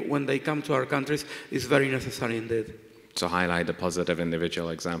bring when they come to our countries is very necessary indeed. To highlight the positive individual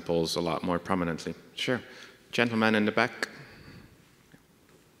examples a lot more prominently. Sure. Gentleman in the back.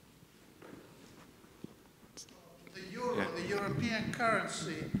 The euro, the European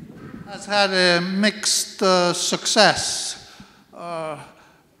currency, has had a mixed success.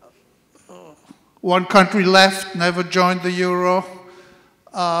 One country left, never joined the euro.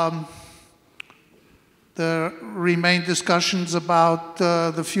 There remain discussions about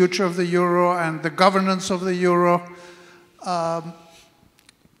the future of the euro and the governance of the euro.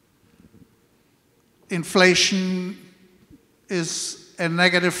 Inflation is a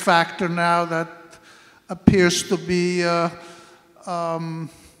negative factor now that appears to be,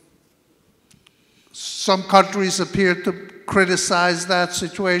 some countries appear to criticize that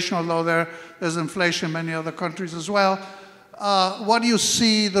situation, although there's inflation in many other countries as well. What do you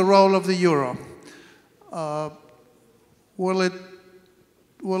see the role of the euro? Will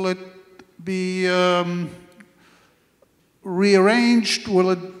it be rearranged? Will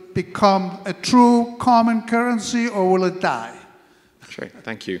it become a true common currency, or will it die? Sure,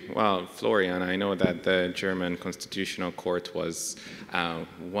 thank you. Well, Florian, I know that the German Constitutional Court was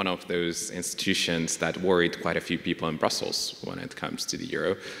one of those institutions that worried quite a few people in Brussels when it comes to the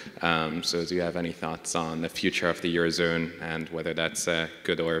euro. So do you have any thoughts on the future of the Eurozone and whether that's a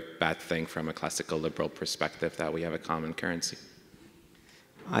good or bad thing from a classical liberal perspective that we have a common currency?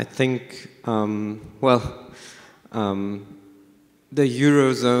 I think, the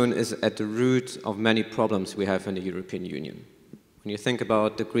Eurozone is at the root of many problems we have in the European Union. When you think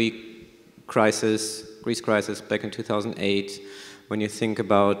about the Greece crisis back in 2008, when you think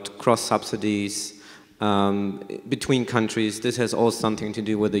about cross-subsidies between countries, this has all something to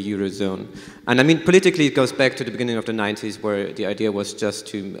do with the Eurozone. And I mean, politically, it goes back to the beginning of the 90s, where the idea was just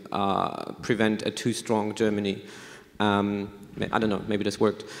to prevent a too strong Germany. I don't know, maybe this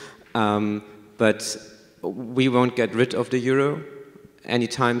worked. But we won't get rid of the euro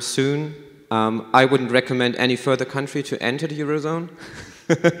anytime soon. I wouldn't recommend any further country to enter the Eurozone.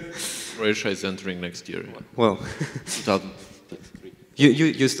 Croatia is entering next year. Well,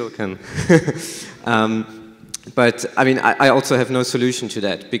 you still can. But I mean, I also have no solution to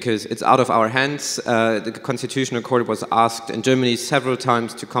that because it's out of our hands. The Constitutional Court was asked in Germany several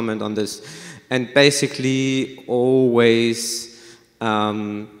times to comment on this, and basically always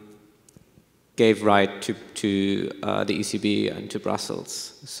gave right to the ECB and to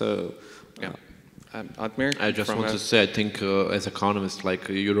Brussels. So. Yeah. Admir? I just want to say, I think as economists, like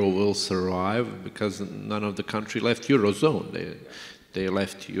euro will survive because none of the country left Eurozone. They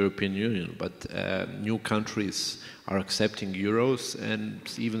left European Union, but new countries are accepting euros, and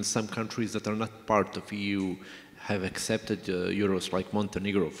even some countries that are not part of EU have accepted euros, like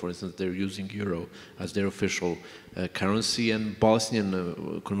Montenegro, for instance. They're using euro as their official currency, and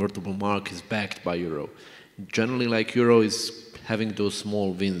Bosnian convertible mark is backed by euro. Generally, like euro is having those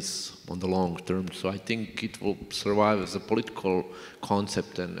small wins on the long term, so I think it will survive as a political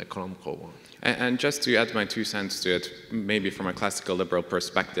concept and economical one. And just to add my 2 cents to it, maybe from a classical liberal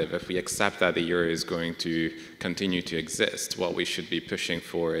perspective, if we accept that the euro is going to continue to exist, what we should be pushing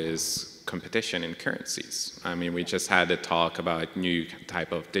for is competition in currencies. I mean, we just had a talk about new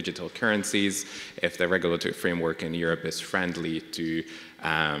type of digital currencies. If the regulatory framework in Europe is friendly to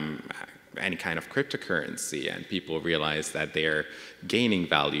any kind of cryptocurrency and people realize that they're gaining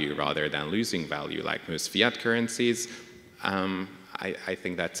value rather than losing value like most fiat currencies, I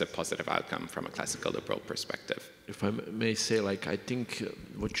think that's a positive outcome from a classical liberal perspective. If I may say, like, I think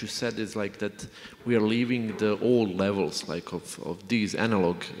what you said is like that we are leaving the old levels like of these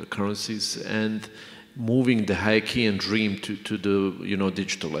analog currencies and moving the Hayekkian dream to the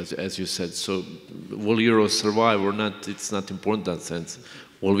digital, as you said. So will euro survive or not? It's not important in that sense.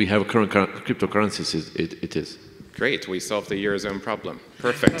 Will we have current cryptocurrencies? It is. Great, we solved the Eurozone problem.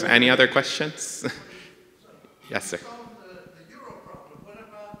 Perfect. Any other questions? Yes, sir. The euro problem. What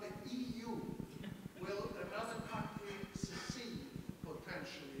about the EU? Will another country secede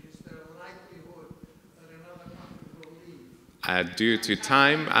potentially? Is there a likelihood that another country will leave? Due to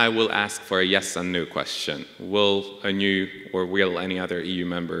time, I will ask for a yes and no question. Will any other EU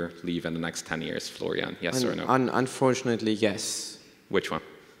member leave in the next 10 years, Florian? Yes or no? Unfortunately, yes. Which one?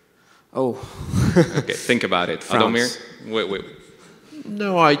 Oh. Okay, think about it. France. Admir? Wait.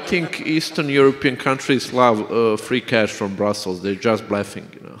 No, I think Eastern European countries love free cash from Brussels. They're just bluffing,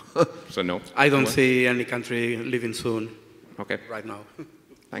 you know. So no? I don't see any country leaving soon. Okay. Right now.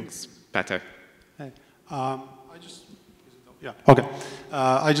 Thanks. Peter. Hey.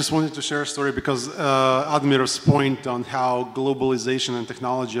 I just wanted to share a story because Admir's point on how globalization and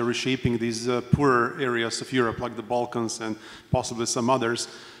technology are reshaping these poorer areas of Europe, like the Balkans and possibly some others.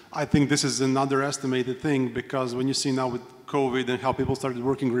 I think this is an underestimated thing because when you see now with COVID and how people started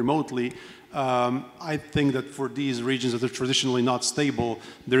working remotely, I think that for these regions that are traditionally not stable,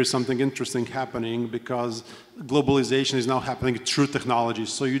 there is something interesting happening because globalization is now happening through technology.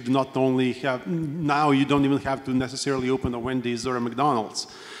 So you do not only have, now you don't even have to necessarily open a Wendy's or a McDonald's.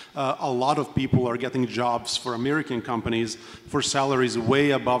 A lot of people are getting jobs for American companies for salaries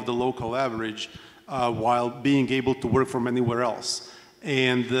way above the local average while being able to work from anywhere else.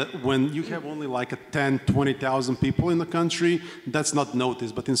 And when you have only like 10, 20,000 people in the country, that's not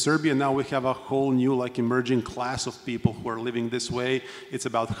noticed. But in Serbia now we have a whole new like emerging class of people who are living this way. It's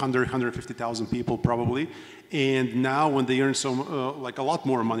about 100, 150,000 people probably. And now when they earn like a lot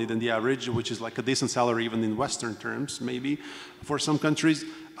more money than the average, which is like a decent salary even in Western terms maybe for some countries,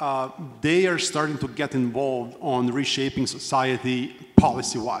 they are starting to get involved on reshaping society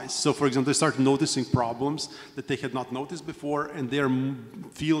policy-wise. So for example, they start noticing problems that they had not noticed before, and they're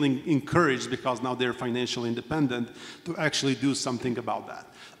feeling encouraged because now they're financially independent to actually do something about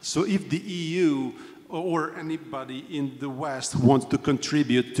that. So if the EU or anybody in the West wants to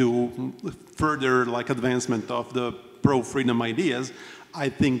contribute to further like advancement of the pro-freedom ideas, I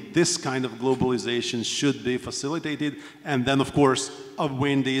think this kind of globalization should be facilitated, and then of course a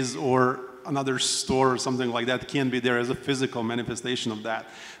Wendy's or another store or something like that can be there as a physical manifestation of that.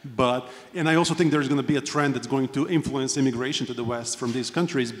 And I also think there's going to be a trend that's going to influence immigration to the West from these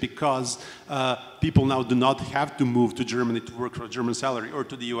countries because people now do not have to move to Germany to work for a German salary or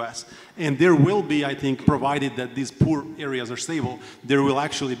to the US. And there will be, I think, provided that these poor areas are stable, there will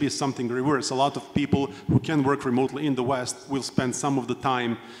actually be something reverse. A lot of people who can work remotely in the West will spend some of the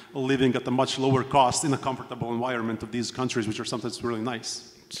time living at a much lower cost in a comfortable environment of these countries, which are sometimes really nice.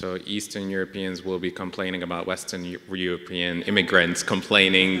 So Eastern Europeans will be complaining about Western European immigrants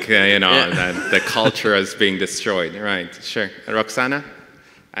complaining, that the culture is being destroyed. Right, sure. Roxana?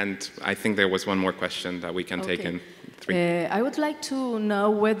 And I think there was one more question that we can take in 3. I would like to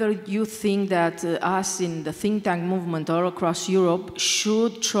know whether you think that us in the think tank movement all across Europe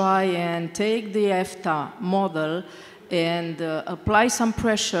should try and take the EFTA model and apply some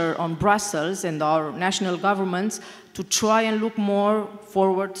pressure on Brussels and our national governments to try and look more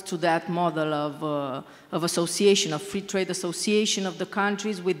forward to that model of association, of free trade association of the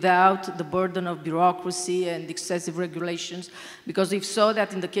countries without the burden of bureaucracy and excessive regulations. Because we've saw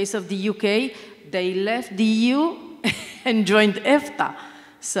that in the case of the UK, they left the EU and joined EFTA.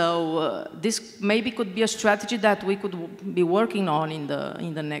 So this maybe could be a strategy that we could be working on in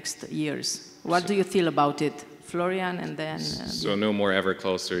the next years. What do you feel about it? Florian, and then... so no more ever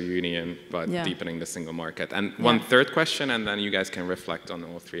closer union, but deepening the single market. And one third question, and then you guys can reflect on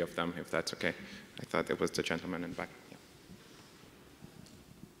all 3 of them, if that's okay. I thought it was the gentleman in back. Yeah.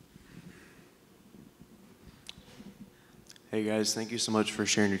 Hey guys, thank you so much for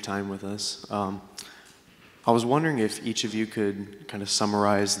sharing your time with us. I was wondering if each of you could kind of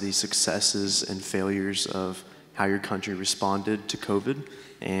summarize the successes and failures of how your country responded to COVID,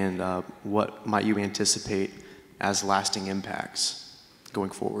 and what might you anticipate as lasting impacts going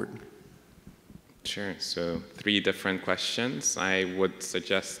forward? Sure, so 3 different questions. I would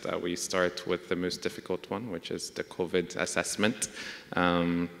suggest that we start with the most difficult one, which is the COVID assessment.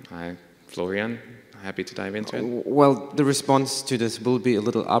 Florian, happy to dive into it? Well, the response to this will be a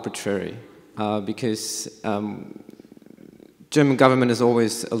little arbitrary because German government is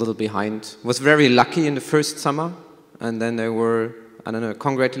always a little behind. Was very lucky in the first summer, and then they were, I don't know,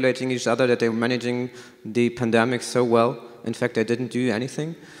 congratulating each other that they were managing the pandemic so well. In fact, they didn't do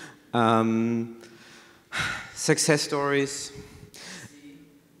anything. Success stories.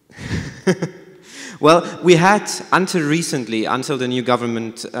 Well, we had, until recently, until the new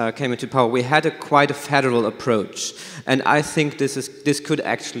government came into power, we had quite a federal approach. And I think this could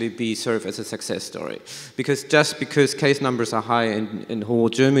actually serve as a success story. Because just because case numbers are high in whole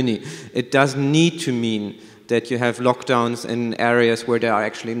Germany, it doesn't need to mean that you have lockdowns in areas where there are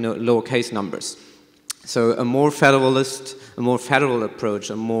actually low case numbers. So a more federal approach,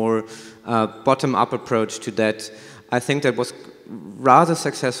 a more bottom-up approach to that, I think that was rather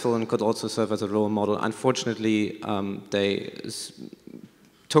successful and could also serve as a role model. Unfortunately, they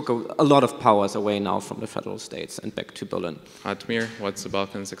took a lot of powers away now from the federal states and back to Berlin. Admir, what's the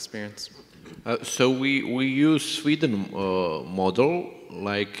Balkans experience? So we use Sweden model.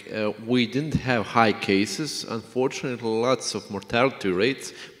 Like we didn't have high cases, unfortunately lots of mortality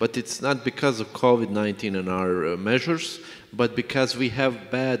rates, but it's not because of COVID-19 and our measures, but because we have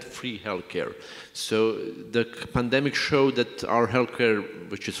bad free healthcare. So the pandemic showed that our healthcare,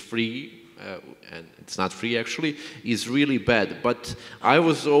 which is free, and it's not free actually, is really bad. But I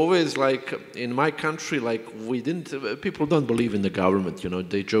was always like, in my country, like people don't believe in the government, you know,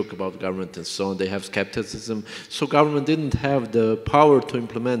 they joke about government and so on, they have skepticism. So government didn't have the power to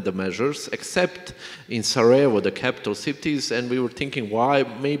implement the measures, except in Sarajevo, the capital cities, and we were thinking why,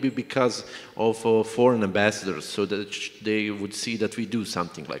 maybe because of foreign ambassadors, so that they would see that we do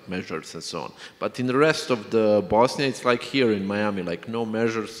something like measures and so on. But in the rest of the Bosnia, it's like here in Miami, like no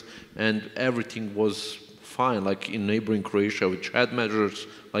measures, and everything was fine, like in neighboring Croatia, which had measures,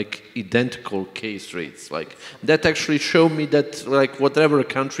 like identical case rates. Like that actually showed me that like whatever a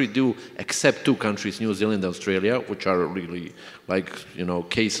country do, except two countries, New Zealand and Australia, which are really like, you know,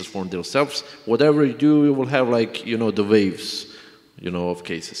 cases for themselves, whatever you do, you will have like, you know, the waves, you know, of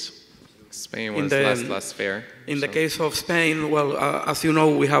cases. Spain was less fair. In the case of Spain, well, as you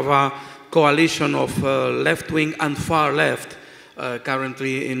know, we have a coalition of left-wing and far-left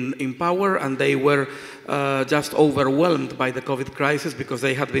currently in power, and they were just overwhelmed by the COVID crisis because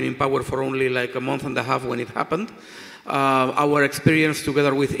they had been in power for only like a month and a half when it happened. Our experience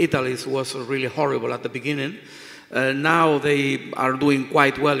together with Italy was really horrible at the beginning. Now they are doing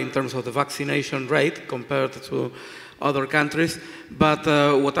quite well in terms of the vaccination rate compared to other countries. But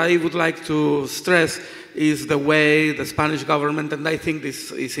what I would like to stress is the way the Spanish government, and I think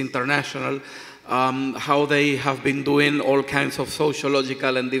this is international, how they have been doing all kinds of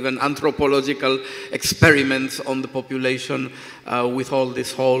sociological and even anthropological experiments on the population with all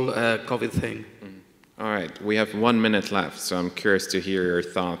this whole COVID thing. All right, we have 1 minute left, so I'm curious to hear your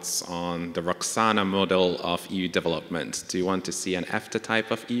thoughts on the Roxana model of EU development. Do you want to see an EFTA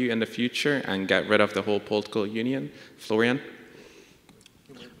type of EU in the future and get rid of the whole political union? Florian?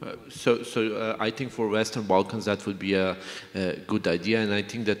 So I think for Western Balkans that would be a good idea, and I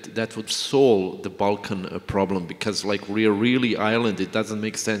think that would solve the Balkan problem, because like we are really island, it doesn't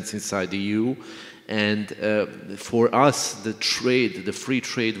make sense inside the EU, and for us the free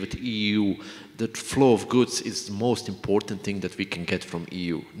trade with EU, the flow of goods is the most important thing that we can get from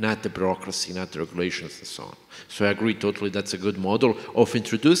EU, not the bureaucracy, not the regulations and so on. So I agree totally, that's a good model of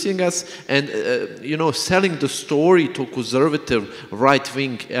introducing us and, you know, selling the story to conservative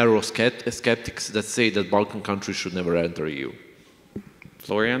right-wing Eurosceptics that say that Balkan countries should never enter EU.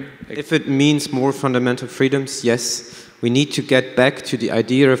 Florian? If it means more fundamental freedoms, yes. We need to get back to the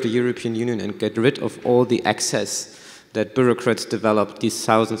idea of the European Union and get rid of all the excess that bureaucrats developed, these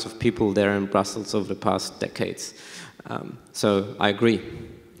thousands of people there in Brussels over the past decades. So I agree.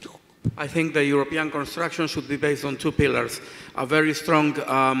 I think the European construction should be based on two pillars. A very strong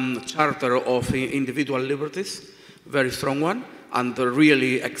charter of individual liberties, very strong one, and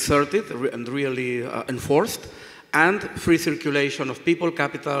really exerted and really enforced, and free circulation of people,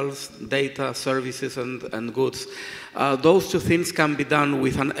 capitals, data, services, and goods. Those two things can be done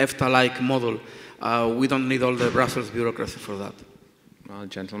with an EFTA-like model. We don't need all the Brussels bureaucracy for that. Well,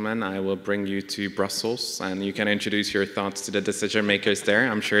 gentlemen, I will bring you to Brussels, and you can introduce your thoughts to the decision makers there.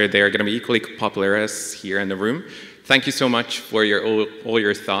 I'm sure they are going to be equally popular as here in the room. Thank you so much for all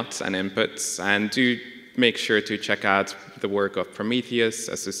your thoughts and inputs, and do make sure to check out the work of Prometheus,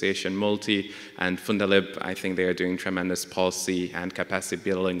 Association Multi, and Fundalib. I think they are doing tremendous policy and capacity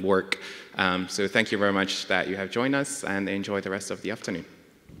building work. So thank you very much that you have joined us, and enjoy the rest of the afternoon.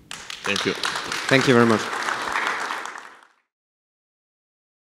 Thank you. Thank you very much.